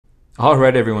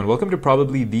Alright everyone, welcome to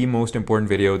probably the most important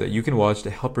video that you can watch to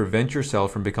help prevent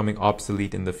yourself from becoming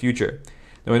obsolete in the future.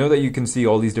 Now I know that you can see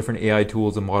all these different AI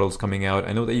tools and models coming out.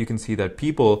 I know that you can see that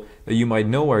people that you might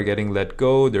know are getting let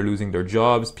go, they're losing their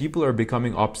jobs, people are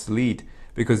becoming obsolete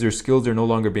because their skills are no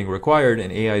longer being required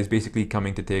and AI is basically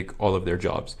coming to take all of their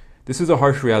jobs. This is a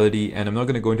harsh reality and I'm not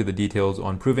going to go into the details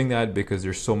on proving that because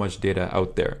there's so much data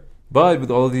out there. But with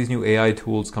all of these new AI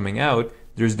tools coming out,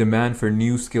 there's demand for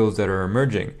new skills that are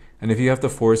emerging. And if you have the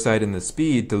foresight and the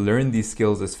speed to learn these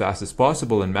skills as fast as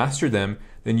possible and master them,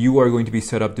 then you are going to be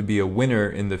set up to be a winner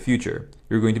in the future.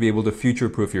 You're going to be able to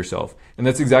future-proof yourself. And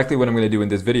that's exactly what I'm going to do in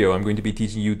this video. I'm going to be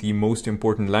teaching you the most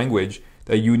important language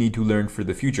that you need to learn for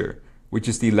the future, which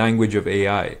is the language of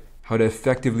AI. How to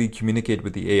effectively communicate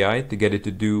with the AI to get it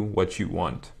to do what you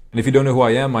want. And if you don't know who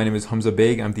I am, my name is Hamza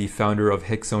Beg. I'm the founder of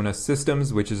Hexona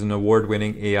Systems, which is an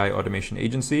award-winning AI automation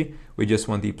agency. We just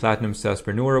won the Platinum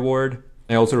SaaSpreneur Award.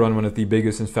 I also run one of the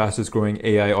biggest and fastest growing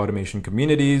AI automation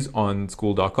communities on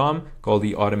school.com called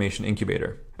the Automation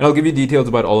Incubator. And I'll give you details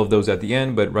about all of those at the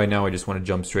end, but right now I just want to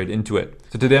jump straight into it.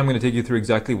 So today I'm going to take you through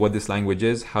exactly what this language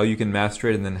is, how you can master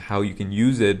it, and then how you can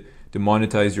use it to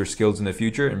monetize your skills in the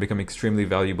future and become extremely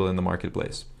valuable in the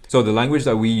marketplace. So the language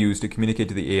that we use to communicate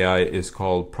to the AI is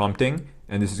called prompting,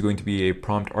 and this is going to be a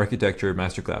prompt architecture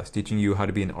masterclass, teaching you how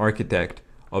to be an architect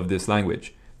of this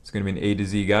language. It's going to be an A to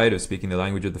Z guide of speaking the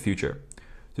language of the future.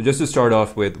 So just to start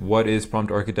off with, what is prompt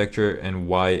architecture and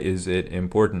why is it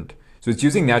important? So it's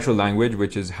using natural language,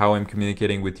 which is how I'm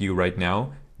communicating with you right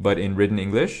now, but in written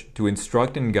English, to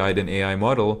instruct and guide an AI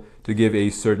model to give a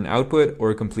certain output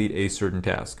or complete a certain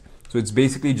task. So it's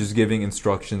basically just giving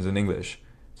instructions in English.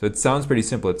 So it sounds pretty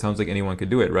simple. It sounds like anyone could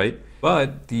do it, right?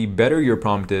 But the better your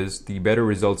prompt is, the better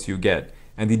results you get.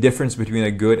 And the difference between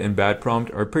a good and bad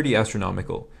prompt are pretty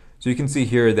astronomical. So you can see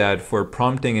here that for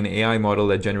prompting an AI model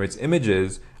that generates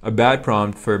images, a bad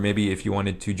prompt for maybe if you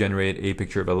wanted to generate a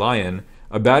picture of a lion,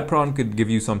 a bad prompt could give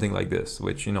you something like this,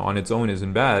 which on its own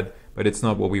isn't bad, but it's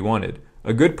not what we wanted.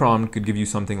 A good prompt could give you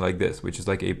something like this, which is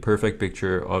like a perfect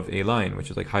picture of a lion, which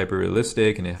is like hyper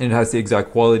realistic and it has the exact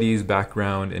qualities,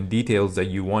 background, and details that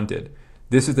you wanted.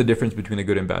 This is the difference between a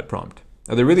good and bad prompt.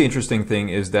 Now the really interesting thing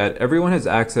is that everyone has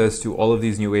access to all of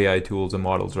these new AI tools and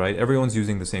models, right? Everyone's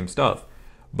using the same stuff.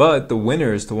 But the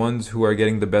winners, the ones who are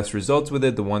getting the best results with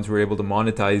it, the ones who are able to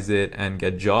monetize it and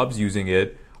get jobs using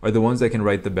it, are the ones that can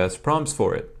write the best prompts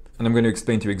for it. And I'm going to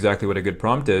explain to you exactly what a good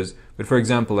prompt is. But for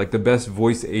example, like the best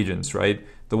voice agents, right?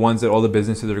 The ones that all the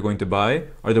businesses are going to buy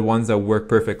are the ones that work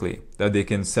perfectly, that they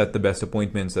can set the best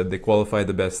appointments, that they qualify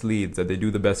the best leads, that they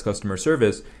do the best customer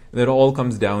service. And it all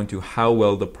comes down to how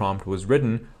well the prompt was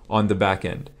written on the back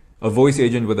end. A voice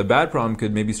agent with a bad prompt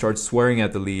could maybe start swearing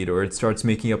at the lead, or it starts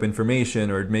making up information,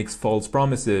 or it makes false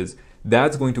promises.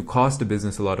 That's going to cost a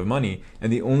business a lot of money.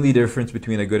 And the only difference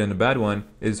between a good and a bad one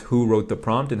is who wrote the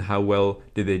prompt and how well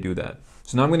did they do that.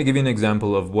 So now I'm going to give you an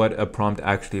example of what a prompt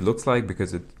actually looks like,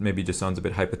 because it maybe just sounds a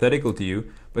bit hypothetical to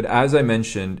you. But as I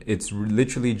mentioned, it's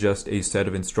literally just a set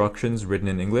of instructions written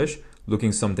in English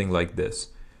looking something like this.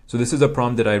 So this is a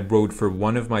prompt that I wrote for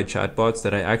one of my chatbots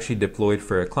that I actually deployed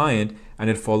for a client, and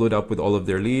it followed up with all of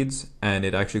their leads, and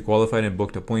it actually qualified and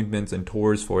booked appointments and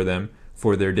tours for them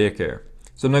for their daycare.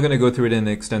 So I'm not going to go through it in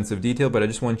extensive detail, but I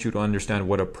just want you to understand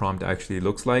what a prompt actually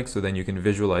looks like, so then you can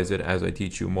visualize it as I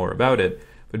teach you more about it.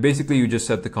 But basically you just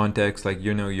set the context, like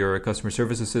you're a customer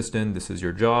service assistant, this is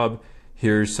your job,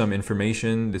 here's some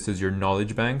information, this is your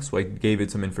knowledge bank. So I gave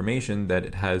it some information that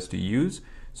it has to use.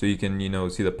 So you can,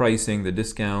 see the pricing, the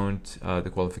discount, the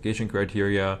qualification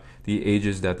criteria, the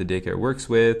ages that the daycare works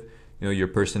with, your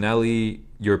personality,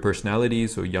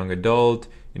 so young adult,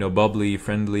 bubbly,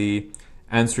 friendly,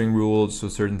 answering rules, so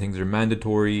certain things are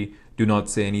mandatory. Do not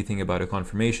say anything about a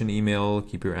confirmation email,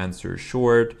 keep your answers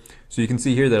short. So you can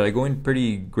see here that I go in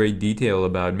pretty great detail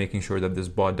about making sure that this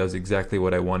bot does exactly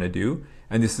what I want to do.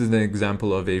 And this is an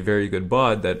example of a very good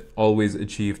bot that always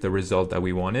achieved the result that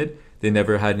we wanted. They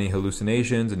never had any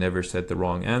hallucinations, it never said the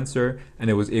wrong answer, and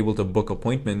it was able to book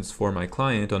appointments for my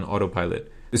client on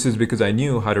autopilot. This is because I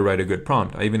knew how to write a good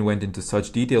prompt. I even went into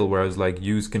such detail where I was like,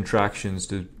 use contractions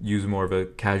to use more of a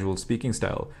casual speaking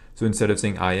style. So instead of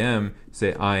saying I am,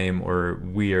 say I'm or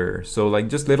we're. So like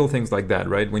just little things like that,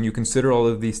 right? When you consider all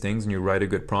of these things and you write a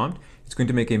good prompt, it's going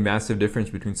to make a massive difference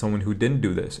between someone who didn't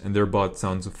do this and their bot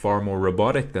sounds far more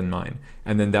robotic than mine.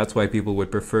 And then that's why people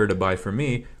would prefer to buy from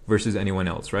me versus anyone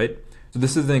else, right? So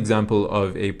this is an example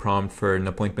of a prompt for an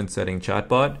appointment setting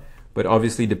chatbot. But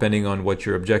obviously, depending on what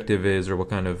your objective is or what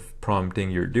kind of prompting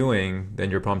you're doing,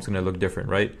 then your prompt's going to look different,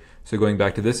 right? So going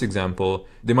back to this example,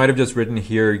 they might have just written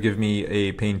here, give me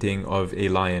a painting of a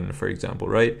lion, for example,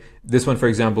 right? This one, for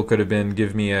example, could have been,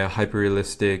 give me a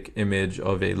hyper-realistic image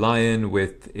of a lion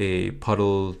with a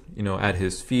puddle, at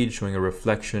his feet, showing a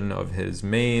reflection of his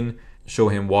mane, show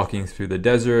him walking through the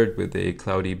desert with a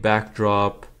cloudy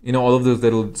backdrop. All of those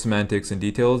little semantics and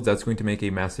details, that's going to make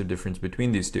a massive difference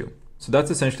between these two. So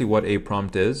that's essentially what a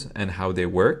prompt is and how they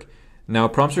work. Now,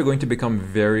 prompts are going to become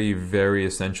very, very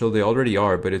essential. They already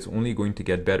are, but it's only going to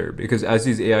get better because as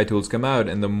these AI tools come out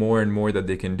and the more and more that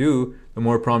they can do, the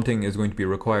more prompting is going to be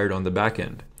required on the back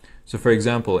end. So for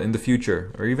example, in the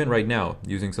future, or even right now,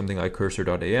 using something like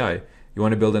cursor.ai, you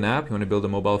want to build an app, you want to build a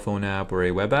mobile phone app or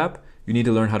a web app, you need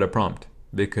to learn how to prompt.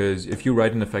 Because if you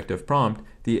write an effective prompt,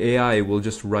 the AI will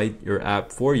just write your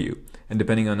app for you. And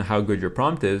depending on how good your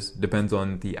prompt is, depends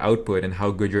on the output and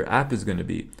how good your app is going to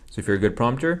be. So if you're a good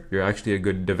prompter, you're actually a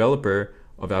good developer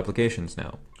of applications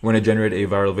now. Want to generate a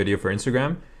viral video for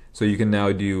Instagram? So you can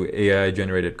now do AI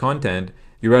generated content.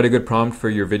 You write a good prompt for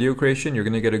your video creation, you're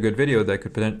going to get a good video that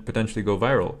could potentially go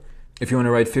viral. If you want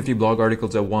to write 50 blog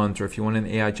articles at once, or if you want an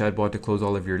AI chatbot to close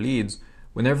all of your leads,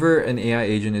 whenever an AI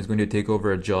agent is going to take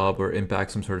over a job or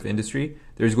impact some sort of industry,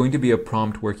 there's going to be a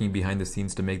prompt working behind the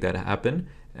scenes to make that happen.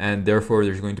 And therefore,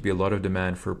 there's going to be a lot of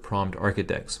demand for prompt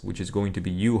architects, which is going to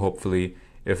be you, hopefully,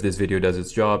 if this video does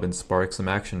its job and sparks some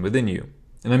action within you.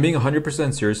 And I'm being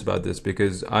 100% serious about this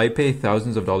because I pay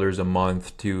thousands of dollars a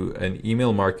month to an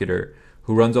email marketer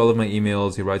who runs all of my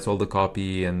emails, he writes all the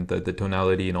copy and the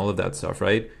tonality and all of that stuff,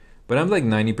 right? But I'm like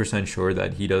 90% sure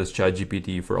that he does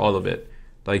ChatGPT for all of it.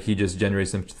 Like he just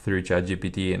generates them through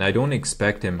ChatGPT, and I don't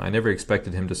expect him, I never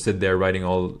expected him to sit there writing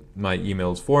all my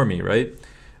emails for me, right?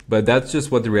 But that's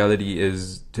just what the reality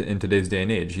is in today's day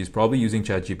and age. He's probably using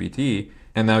ChatGPT,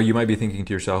 and now you might be thinking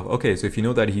to yourself, okay, so if you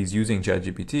know that he's using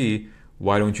ChatGPT,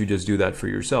 why don't you just do that for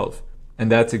yourself?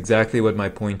 And that's exactly what my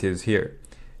point is here.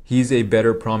 He's a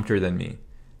better prompter than me,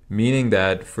 meaning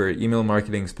that for email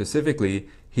marketing specifically,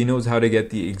 he knows how to get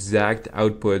the exact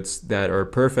outputs that are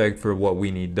perfect for what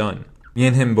we need done. Me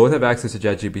and him both have access to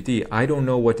ChatGPT. I don't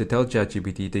know what to tell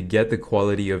ChatGPT to get the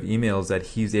quality of emails that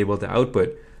he's able to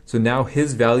output. So now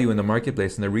his value in the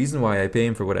marketplace, and the reason why I pay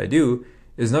him for what I do,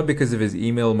 is not because of his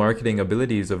email marketing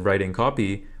abilities of writing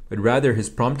copy, but rather his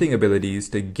prompting abilities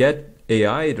to get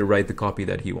AI to write the copy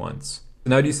that he wants.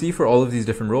 Now do you see for all of these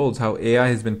different roles how AI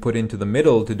has been put into the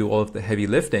middle to do all of the heavy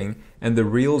lifting, and the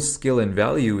real skill and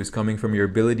value is coming from your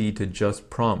ability to just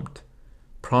prompt.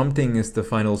 Prompting is the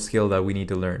final skill that we need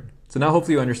to learn. So now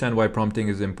hopefully you understand why prompting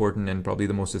is important and probably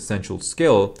the most essential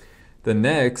skill. The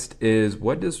next is,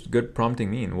 what does good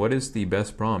prompting mean? What is the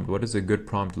best prompt? What does a good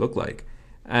prompt look like?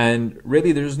 And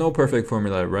really there's no perfect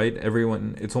formula, right?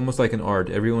 It's almost like an art.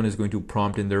 Everyone is going to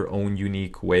prompt in their own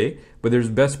unique way, but there's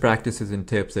best practices and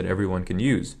tips that everyone can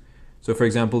use. So for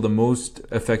example, the most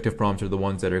effective prompts are the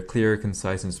ones that are clear,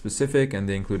 concise, and specific, and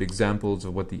they include examples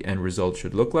of what the end result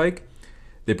should look like.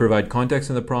 They provide context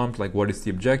in the prompt, like what is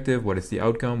the objective, what is the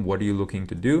outcome, what are you looking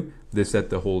to do? They set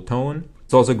the whole tone.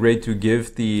 It's also great to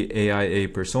give the AI a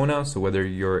persona. So whether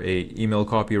you're an email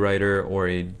copywriter or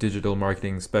a digital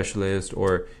marketing specialist,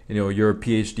 or you're a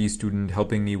PhD student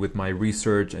helping me with my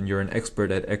research and you're an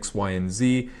expert at X, Y, and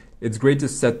Z, it's great to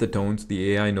set the tone so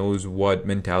the AI knows what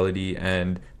mentality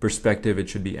and perspective it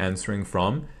should be answering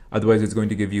from. Otherwise, it's going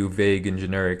to give you vague and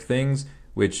generic things,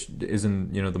 which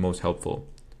isn't the most helpful.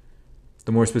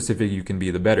 The more specific you can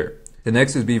be, the better. The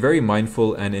next is be very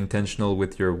mindful and intentional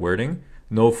with your wording.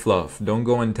 No fluff. Don't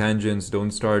go on tangents.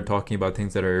 Don't start talking about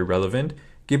things that are irrelevant.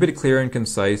 Keep it clear and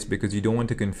concise because you don't want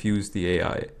to confuse the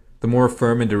AI. The more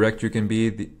firm and direct you can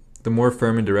be,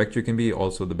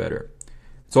 also the better.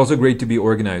 It's also great to be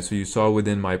organized. So you saw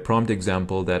within my prompt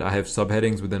example that I have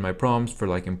subheadings within my prompts for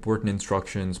like important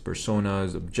instructions,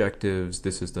 personas, objectives.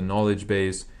 This is the knowledge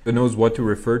base. It knows what to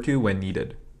refer to when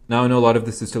needed. Now I know a lot of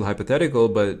this is still hypothetical,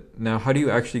 but now how do you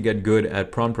actually get good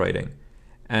at prompt writing?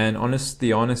 And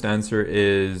the honest answer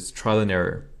is trial and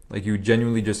error. Like you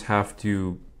genuinely just have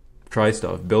to try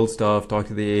stuff, build stuff, talk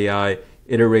to the AI,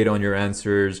 iterate on your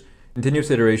answers. Continuous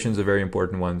iteration is a very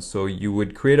important one. So you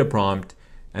would create a prompt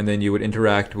and then you would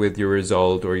interact with your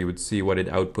result, or you would see what it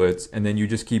outputs, and then you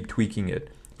just keep tweaking it.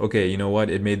 Okay, you know what,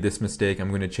 it made this mistake, I'm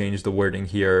going to change the wording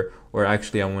here, or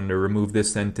actually I want to remove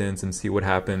this sentence and see what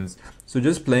happens. So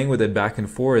just playing with it back and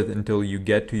forth until you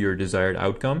get to your desired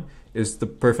outcome is the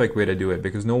perfect way to do it,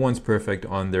 because no one's perfect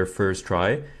on their first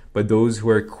try, but those who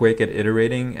are quick at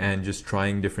iterating and just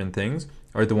trying different things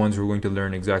are the ones who are going to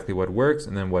learn exactly what works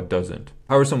and then what doesn't.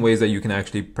 How are some ways that you can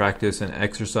actually practice and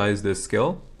exercise this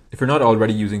skill? If you're not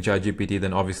already using ChatGPT,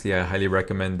 then obviously I highly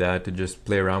recommend that to just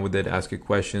play around with it, ask it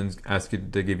questions, ask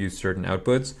it to give you certain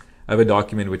outputs. I have a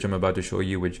document which I'm about to show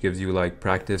you, which gives you like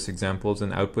practice examples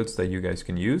and outputs that you guys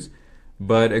can use.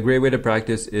 But a great way to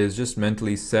practice is just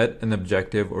mentally set an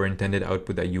objective or intended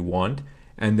output that you want,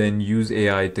 and then use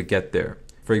AI to get there.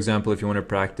 For example, if you want to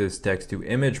practice text to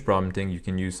image prompting, you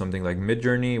can use something like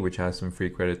Midjourney, which has some free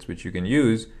credits which you can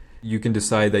use. You can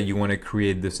decide that you want to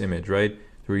create this image, right?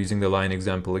 So we're using the line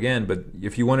example again, but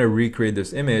if you want to recreate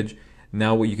this image,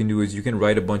 now what you can do is you can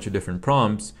write a bunch of different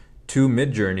prompts to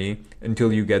Midjourney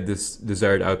until you get this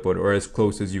desired output, or as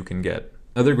close as you can get.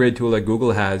 Another great tool that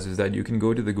Google has is that you can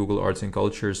go to the Google Arts and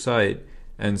Culture site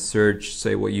and search,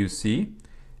 say, what you see.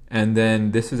 And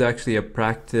then this is actually a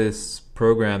practice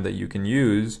program that you can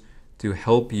use to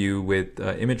help you with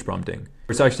image prompting.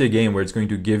 It's actually a game where it's going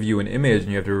to give you an image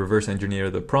and you have to reverse engineer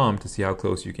the prompt to see how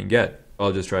close you can get.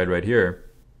 I'll just try it right here.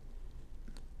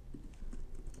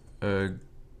 A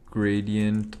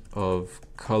gradient of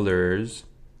colors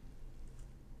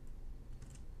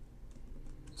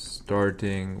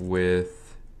starting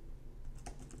with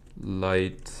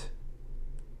light,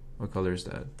 what color is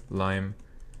that? Lime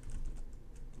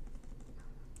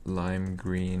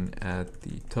green at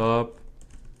the top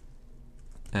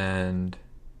and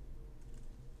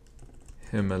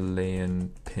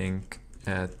Himalayan pink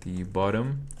at the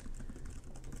bottom.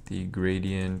 The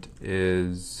gradient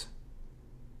is,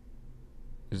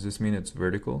 does this mean it's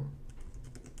vertical?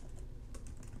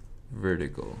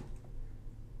 Vertical.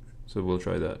 So we'll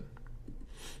try that.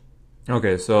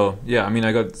 Okay, so yeah, I mean,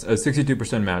 I got a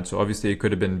 62% match, so obviously it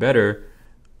could have been better.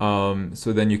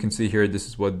 So then you can see here, this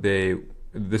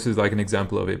is like an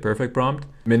example of a perfect prompt.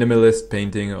 Minimalist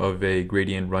painting of a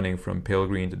gradient running from pale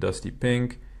green to dusty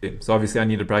pink. So obviously I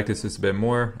need to practice this a bit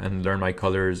more and learn my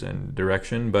colors and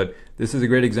direction, but this is a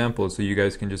great example, so you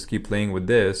guys can just keep playing with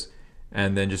this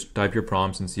and then just type your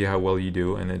prompts and see how well you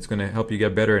do, and it's going to help you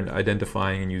get better at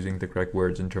identifying and using the correct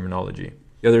words and terminology.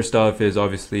 The other stuff is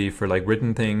obviously for like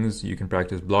written things. You can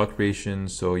practice blog creation,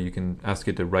 so you can ask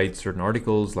it to write certain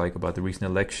articles like about the recent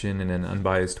election in an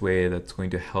unbiased way that's going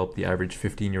to help the average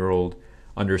 15-year-old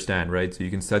understand, right? So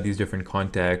you can set these different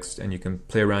contexts and you can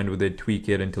play around with it, tweak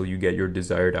it until you get your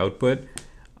desired output,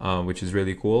 which is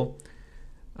really cool.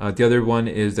 The other one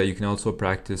is that you can also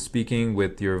practice speaking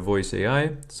with your voice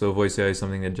AI. So voice AI is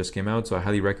something that just came out, so I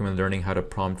highly recommend learning how to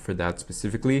prompt for that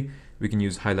specifically. We can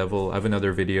use high level. I have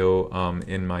another video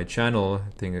in my channel,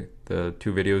 I think the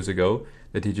 2 videos ago,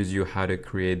 that teaches you how to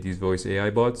create these voice AI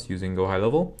bots using Go High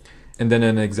Level. And then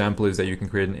an example is that you can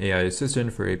create an AI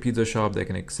assistant for a pizza shop that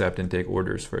can accept and take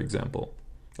orders, for example.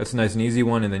 That's a nice and easy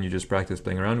one, and then you just practice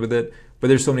playing around with it. But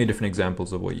there's so many different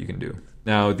examples of what you can do.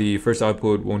 Now, the first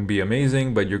output won't be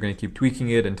amazing, but you're going to keep tweaking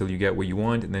it until you get what you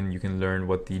want, and then you can learn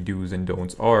what the do's and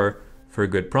don'ts are for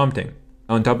good prompting.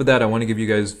 On top of that, I want to give you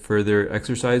guys further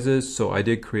exercises. So I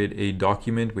did create a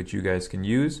document which you guys can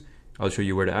use. I'll show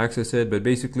you where to access it, but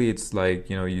basically it's like,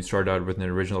 you start out with an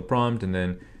original prompt, and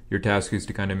then your task is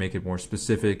to kind of make it more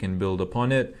specific and build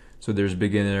upon it. So there's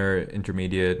beginner,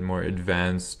 intermediate, more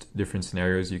advanced, different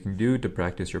scenarios you can do to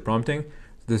practice your prompting.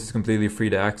 This is completely free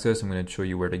to access. I'm going to show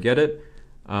you where to get it.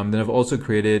 Then I've also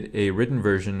created a written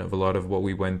version of a lot of what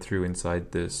we went through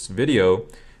inside this video,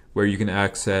 where you can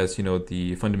access,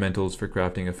 the fundamentals for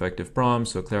crafting effective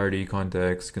prompts, so clarity,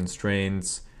 context,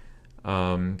 constraints,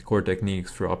 core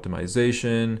techniques for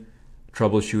optimization,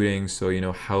 troubleshooting,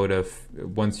 so how to,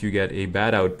 once you get a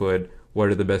bad output, what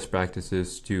are the best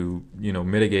practices to,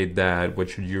 mitigate that, what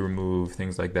should you remove,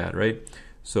 things like that, right?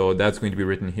 So that's going to be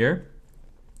written here.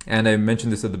 And I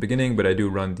mentioned this at the beginning, but I do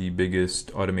run the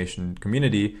biggest automation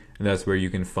community, and that's where you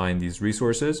can find these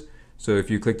resources. So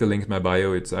if you click the link in my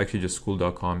bio, it's actually just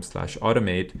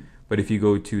school.com/automate. But if you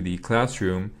go to the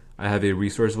classroom, I have a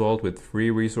resource vault with free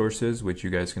resources, which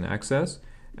you guys can access.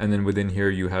 And then within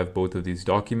here, you have both of these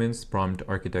documents, prompt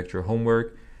architecture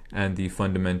homework, and the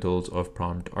fundamentals of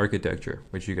prompt architecture,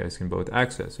 which you guys can both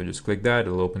access. So just click that,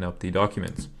 it'll open up the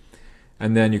documents.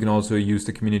 And then you can also use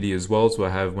the community as well. So I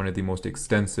have one of the most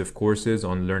extensive courses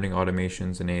on learning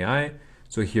automations and AI.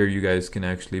 So here you guys can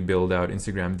actually build out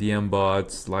Instagram DM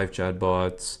bots, live chat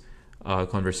bots,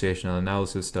 conversational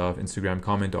analysis stuff, Instagram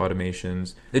comment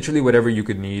automations, literally whatever you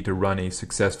could need to run a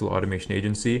successful automation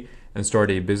agency and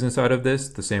start a business out of this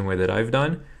the same way that I've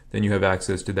done. Then you have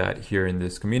access to that here in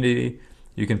this community.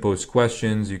 You can post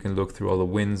questions, you can look through all the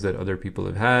wins that other people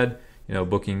have had,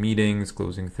 booking meetings,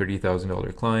 closing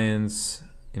 $30,000 clients,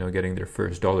 getting their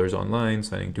first dollars online,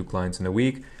 signing 2 clients in a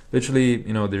week. Literally,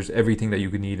 there's everything that you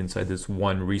could need inside this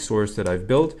one resource that I've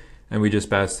built. and we just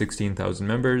passed 16,000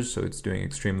 members, so it's doing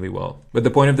extremely well. But the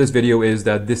point of this video is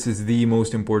that this is the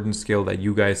most important skill that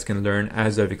you guys can learn.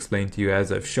 As I've explained to you,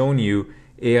 as I've shown you,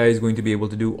 AI is going to be able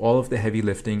to do all of the heavy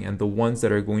lifting, and the ones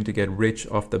that are going to get rich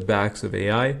off the backs of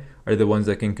AI are the ones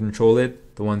that can control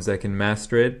it, the ones that can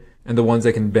master it, and the ones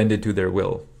that can bend it to their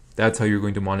will. That's how you're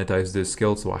going to monetize this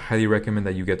skill, so I highly recommend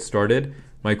that you get started.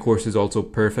 My course is also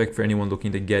perfect for anyone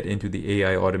looking to get into the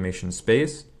AI automation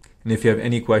space. And if you have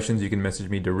any questions, you can message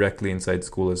me directly inside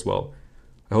school as well.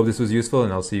 I hope this was useful,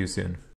 and I'll see you soon.